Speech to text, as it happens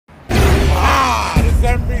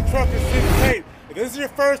If this is your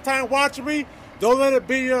first time watching me, don't let it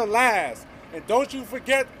be your last. And don't you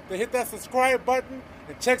forget to hit that subscribe button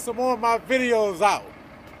and check some more of my videos out.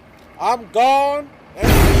 I'm gone.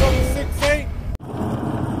 MB Trucker 68.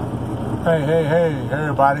 Hey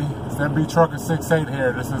everybody. It's MB Trucker 68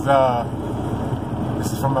 here. This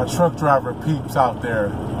is from my truck driver peeps out there.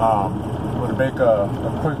 I'm gonna make a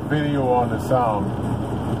quick video on this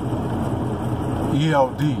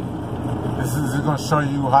ELD. This is going to show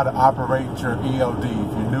you how to operate your ELD. If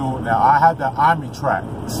you're new, now I have the Omni Trac.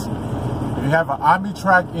 If you have an Omni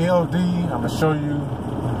Trac ELD, I'm going to show you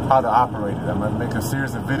how to operate it. I'm going to make a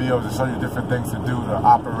series of videos to show you different things to do to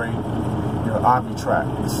operate your Omni Trac.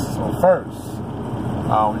 So first,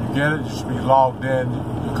 when you get it, you should be logged in.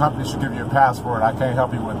 Your company should give you a password. I can't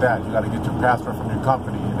help you with that. You got to get your password from your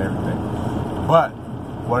company and everything. But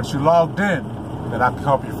once you're logged in, then I can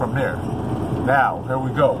help you from there. Now, here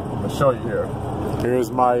we go. I'm gonna show you here.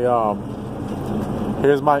 Here's my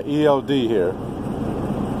ELD here.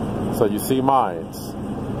 So you see mine.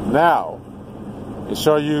 Now, it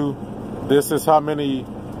show you this is how many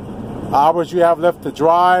hours you have left to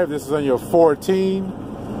drive. This is on your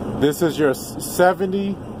 14. This is your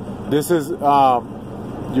 70. This is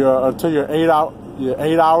until your 8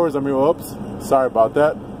 hours. I mean, oops, sorry about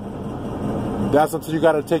that. That's until you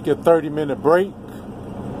got to take your 30-minute break.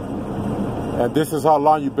 And this is how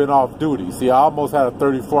long you've been off duty. See, I almost had a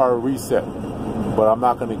 34-hour reset, but I'm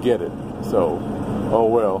not going to get it. So, oh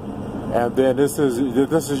well. And then this is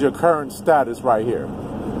your current status right here.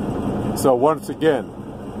 So once again,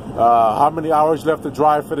 how many hours left to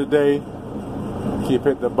drive for the day? Keep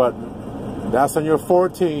hitting the button. That's on your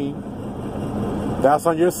 14. That's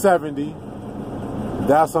on your 70.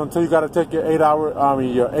 That's until you got to take your 8 hours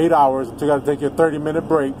until you got to take your 30-minute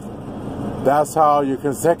break. That's how your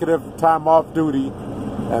consecutive time off duty,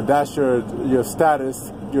 and that's your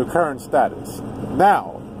status, your current status.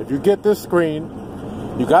 Now, if you get this screen,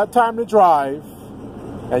 you got time to drive,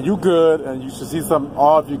 and you good, and you should see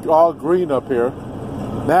all green up here.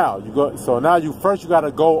 Now you go. So now you got to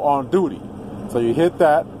go on duty. So you hit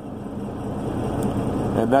that,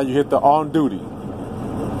 and now you hit the on duty,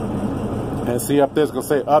 and see up there it's gonna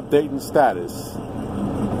say updating status.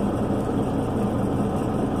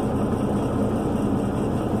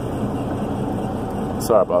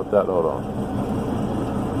 Sorry about that, hold on.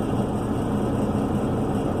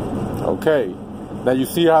 Okay, now you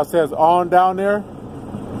see how it says on down there?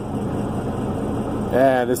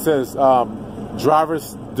 And it says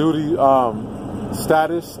driver's duty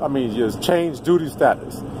status. I mean, just change duty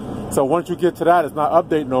status. So once you get to that, it's not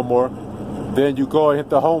update no more. Then you go and hit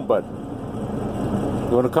the home button.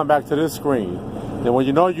 You want to come back to this screen. And when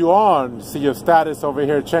you know you're on, you see your status over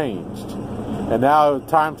here changed. And now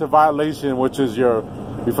time to violation, which is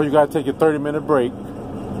before you got to take your 30-minute break.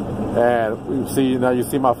 And you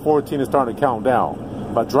see my 14 is starting to count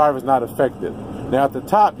down. My driver's not affected. Now at the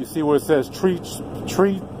top, you see where it says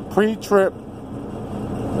pre-trip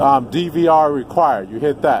DVR required. You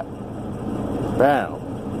hit that. Bam.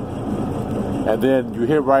 And then you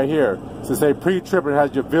hit right here. So say pre-trip, it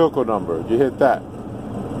has your vehicle number. You hit that.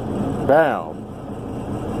 Bam.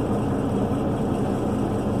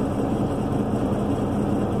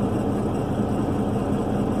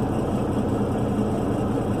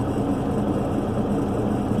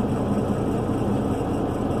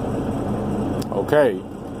 Okay,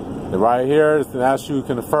 and right here, it's going to ask you to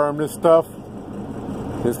confirm this stuff.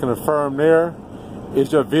 It's confirm there.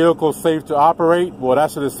 Is your vehicle safe to operate? Well,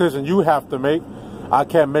 that's a decision you have to make. I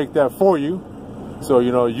can't make that for you. So,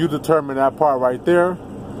 you determine that part right there.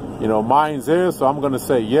 Mine's is, so I'm going to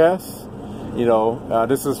say yes.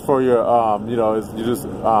 This is for your, you just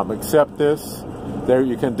accept this. There,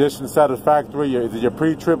 your condition satisfactory. Your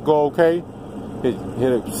pre-trip go okay?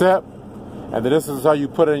 Hit accept. And then this is how you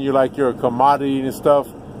put in your commodity and stuff.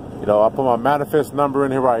 I put my manifest number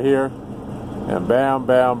in here right here. And bam,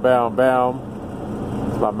 bam, bam, bam.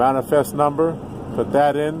 It's my manifest number. Put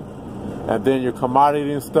that in. And then your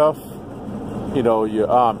commodity and stuff. You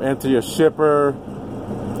enter your shipper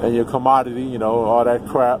and your commodity, all that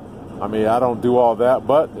crap. I mean, I don't do all that,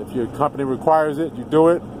 but if your company requires it, you do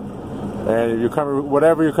it. And if your company,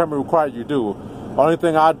 whatever your company requires, you do. Only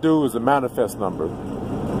thing I do is the manifest number.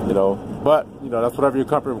 But that's whatever your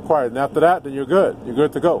company requires, and after that, then you're good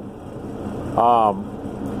to go.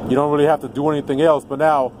 You don't really have to do anything else. But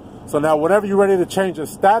now whenever you're ready to change your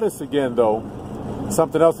status again, though,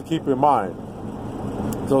 something else to keep in mind.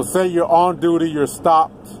 So say you're on duty, you're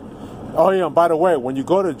stopped. Oh yeah, and by the way, when you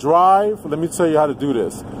go to drive, let me tell you how to do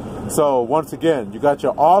this. So once again, you got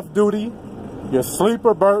your off duty, your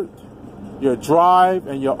sleeper berth, your drive,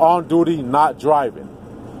 and your on duty not driving.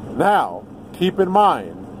 Now, keep in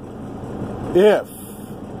mind, if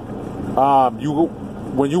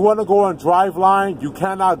when you want to go on drive line, you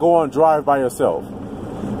cannot go on drive by yourself.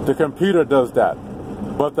 The computer does that.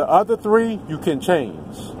 But the other three, you can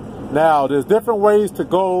change. Now, there's different ways to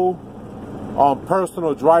go on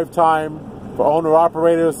personal drive time for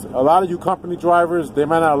owner-operators. A lot of you company drivers, they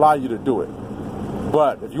might not allow you to do it.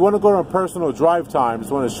 But if you want to go on personal drive time, I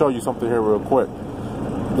just want to show you something here real quick.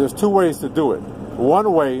 There's two ways to do it.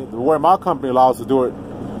 One way, the way my company allows to do it,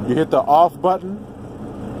 you hit the off button,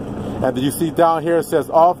 and then you see down here it says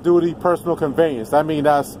off-duty personal conveyance. That means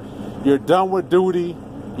that's you're done with duty,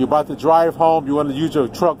 you're about to drive home, you want to use your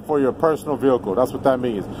truck for your personal vehicle. That's what that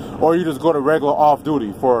means. Or you just go to regular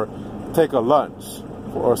off-duty for take a lunch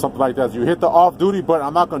or something like that. You hit the off-duty button.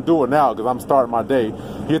 I'm not going to do it now because I'm starting my day.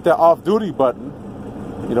 You hit that off-duty button.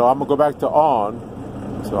 You know, I'm going to go back to on.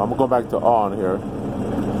 So I'm going to go back to on here.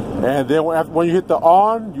 And then when you hit the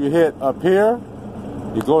on, you hit up here.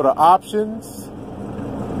 You go to options.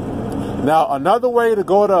 Now, another way to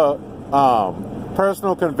go to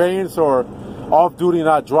personal conveyance or off-duty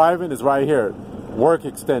not driving is right here. Work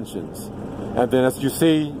extensions. And then as you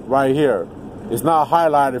see right here, it's not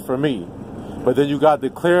highlighted for me. But then you got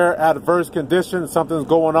declare adverse conditions, something's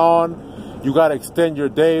going on. You got to extend your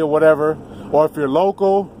day or whatever. Or if you're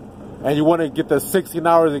local and you want to get the 16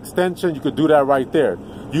 hours extension, you could do that right there.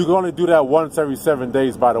 You can only do that once every 7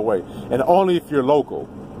 days, by the way. And only if you're local.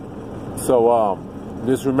 So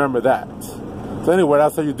just remember that. So anyway,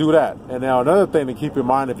 that's how you do that. And now another thing to keep in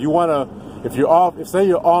mind, if you want to, if you're off, if say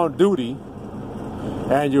you're on duty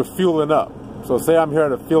and you're fueling up. So say I'm here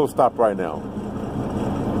at a fuel stop right now.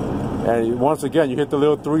 And once again, you hit the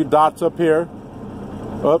little three dots up here.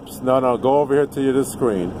 Oops, no, go over here to this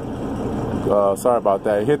screen. Sorry about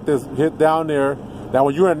that. Hit down there. Now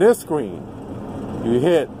when you're in this screen, you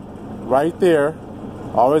hit right there.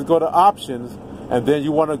 Always go to options, and then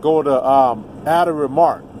you want to go to add a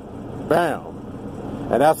remark. Bam.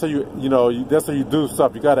 And that's how that's how you do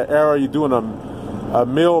stuff. You got an error, you're doing a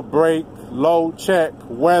meal break, load check,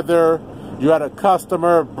 weather, you had a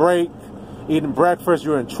customer break, eating breakfast,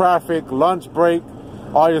 you're in traffic, lunch break,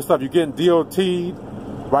 all your stuff. You're getting DOT'd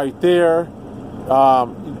right there.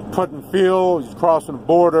 Putting fuel, you crossing the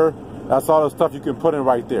border. That's all the stuff you can put in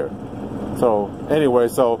right there. So anyway,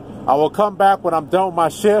 so I will come back when I'm done with my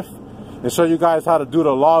shift and show you guys how to do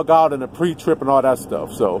the log out and the pre-trip and all that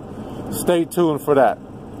stuff. So stay tuned for that.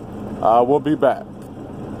 We'll be back.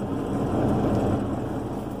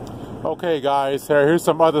 Okay guys, here's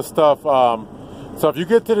some other stuff. So if you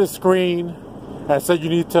get to the screen and say you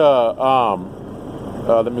need to,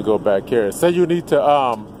 let me go back here. Say you need to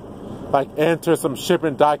like enter some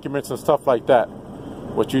shipping documents and stuff like that.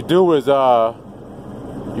 What you do is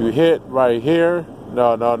you hit right here.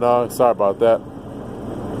 No, sorry about that.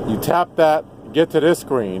 You tap that, get to this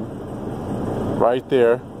screen right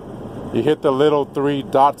there. You hit the little three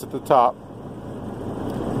dots at the top.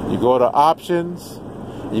 You go to options.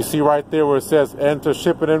 You see right there where it says enter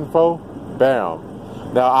shipping info.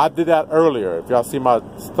 Bam. Now I did that earlier. If y'all see my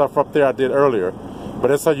stuff up there, I did earlier. But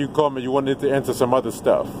that's how you come and you wanted to enter some other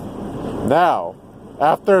stuff. Now,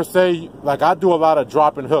 after say, like I do a lot of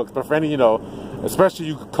dropping hooks, but for any, especially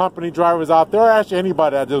you company drivers out there, or actually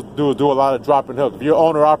anybody that just do a lot of dropping hooks. If you're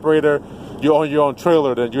owner operator, you own your own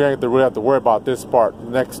trailer, then you ain't really have to worry about this part,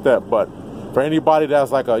 next step. But for anybody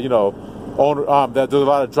that's like a, owner that does a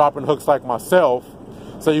lot of dropping hooks like myself,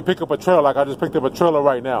 so you pick up a trailer, like I just picked up a trailer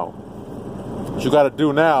right now. What you got to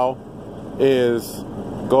do now is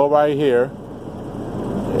go right here,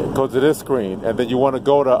 go to this screen, and then you want to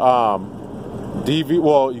go to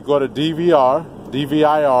you go to DVIR.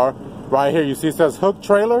 Right here, you see it says hook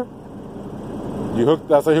trailer.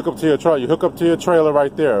 That's a hook up to your trailer. You hook up to your trailer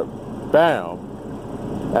right there. Bam.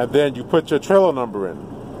 And then you put your trailer number in.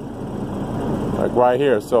 Like right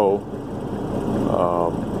here. So,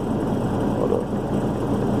 hold up.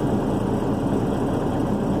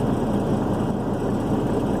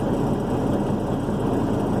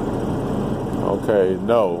 Okay,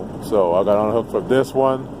 no. So I got unhooked for this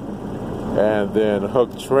one. And then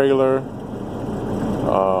hook trailer.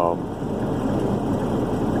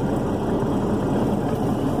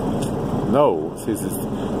 No, see,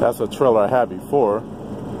 that's a trailer I had before.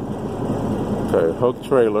 Okay, hook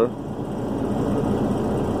trailer.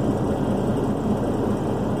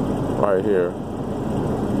 Right here.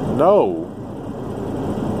 No.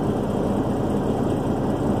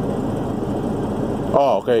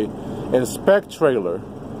 Oh, okay. Inspect trailer.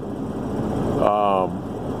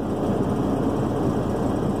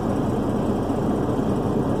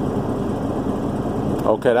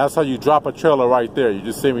 Okay, that's how you drop a trailer right there. You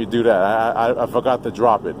just see me do that. I forgot to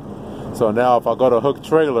drop it. So now if I go to hook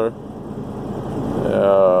trailer,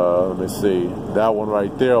 let me see, that one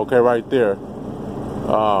right there. Okay, right there.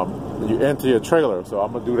 You enter your trailer. So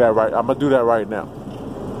I'm gonna do that right. I'm gonna do that right now.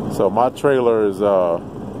 So my trailer is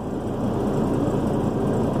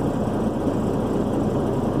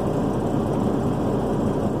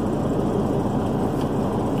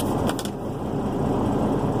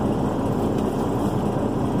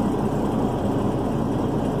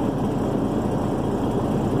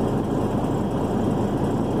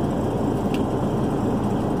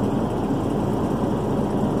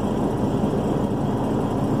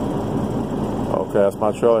okay, that's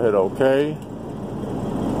my trailer. Hit okay.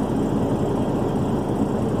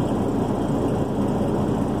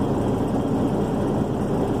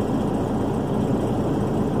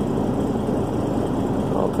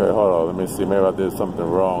 Okay, hold on. Let me see. Maybe I did something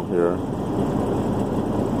wrong here.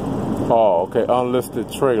 Oh, okay.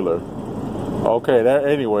 Unlisted trailer. Okay, there.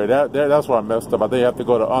 Anyway, that's where I messed up. I think you have to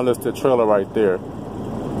go to unlisted trailer right there.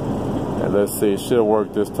 And let's see. It should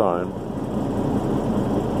work this time.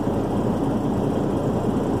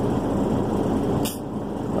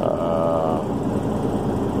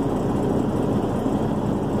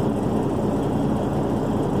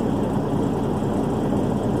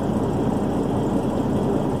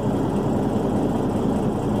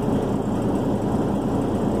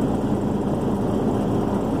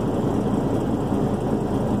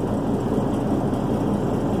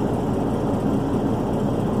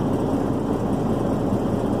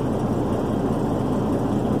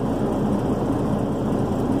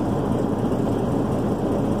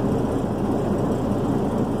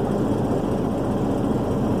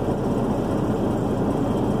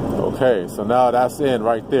 Okay, so now that's in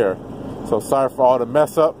right there. So sorry for all the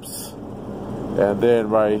mess ups. And then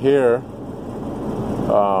right here,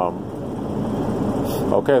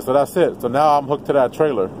 okay, so that's it. So now I'm hooked to that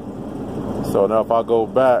trailer. So now if I go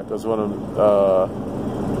back, I just want to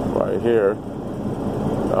right here.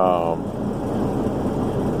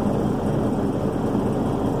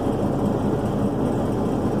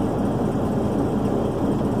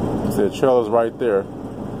 See, the trailer's right there.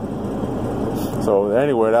 So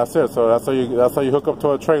anyway, that's it. So that's how you hook up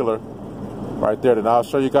to a trailer, right there. Then I'll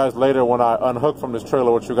show you guys later when I unhook from this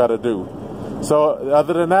trailer what you got to do. So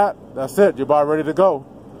other than that, that's it. You're about ready to go.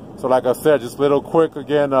 So like I said, just a little quick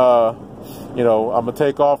again. You know, I'm gonna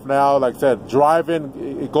take off now. Like I said, driving,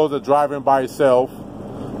 it goes to driving by itself.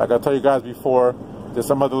 Like I told you guys before, there's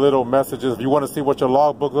some other little messages. If you want to see what your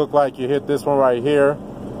logbook look like, you hit this one right here.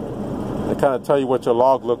 It kind of tell you what your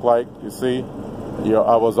log look like. You see.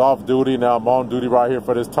 I was off duty, now I'm on duty right here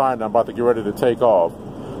for this time, and I'm about to get ready to take off.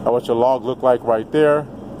 Now what your log look like right there,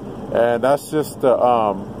 and that's just the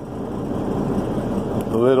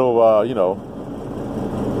little, you know,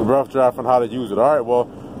 rough draft on how to use it. All right, well,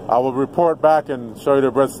 I will report back and show you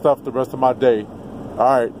the rest stuff the rest of my day.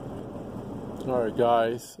 All right,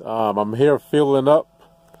 guys, I'm here filling up.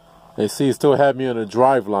 And you see, it still have me on the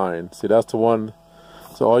drive line. See, that's the one.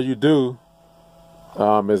 So all you do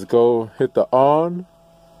is go hit the on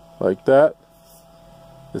like that.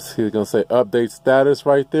 This is gonna say update status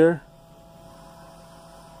right there.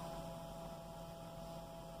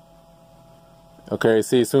 Okay,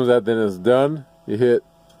 see, as soon as that then is done, you hit,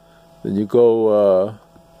 then you go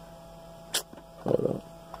hold on.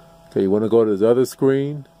 Okay, you want to go to this other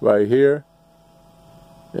screen right here,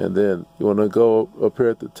 and then you want to go up here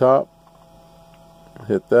at the top,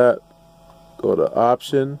 hit that, go to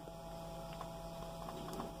option,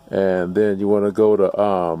 and then you want to go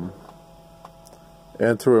to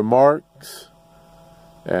enter remarks,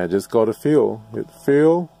 and just go to fill. Hit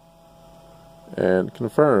fill and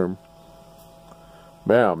confirm.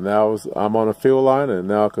 Bam! Now I'm on a fill line, and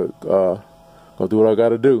now I could go do what I got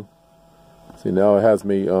to do. See, now it has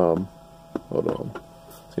me. Hold on.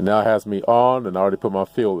 See, now it has me on, and I already put my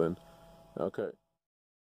fill in. Okay.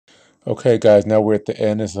 Okay, guys. Now we're at the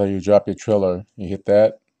end. This is how you drop your trailer. You hit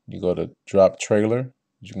that. You go to drop trailer.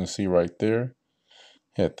 As you can see right there.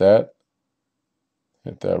 Hit that.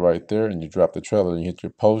 Hit that right there, and you drop the trailer. And you hit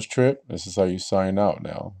your post trip. This is how you sign out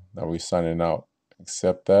now. Now we're signing out.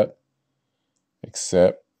 Accept that.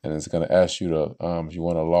 Accept. And it's going to ask you to, if you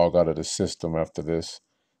want to log out of the system after this,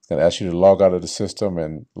 it's going to ask you to log out of the system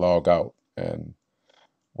and log out. And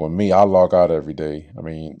with me, I log out every day. I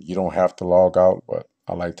mean, you don't have to log out, but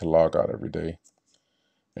I like to log out every day.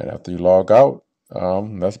 And after you log out,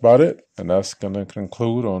 that's about it. And that's going to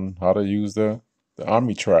conclude on how to use the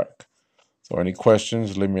Omni Trac. So any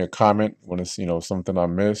questions, leave me a comment when it's, you know, something I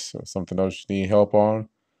miss or something else you need help on.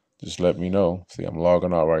 Just let me know. See, I'm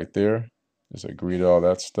logging out right there. Just agree to all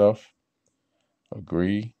that stuff.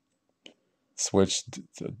 Agree. switch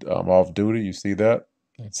to, off duty. You see that?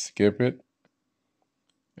 And skip it.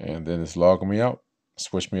 And then it's logging me out.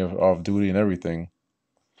 Switch me off duty and everything.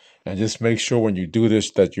 And just make sure when you do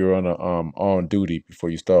this that you're on duty before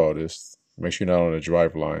you start all this. Make sure you're not on a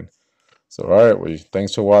drive line. So, all right, well,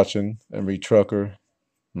 thanks for watching, MV Trucker.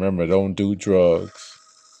 Remember, don't do drugs.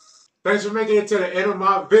 Thanks for making it to the end of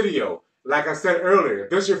my video. Like I said earlier,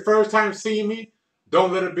 if this is your first time seeing me,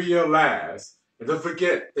 don't let it be your last. And don't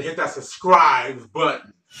forget to hit that subscribe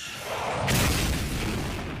button.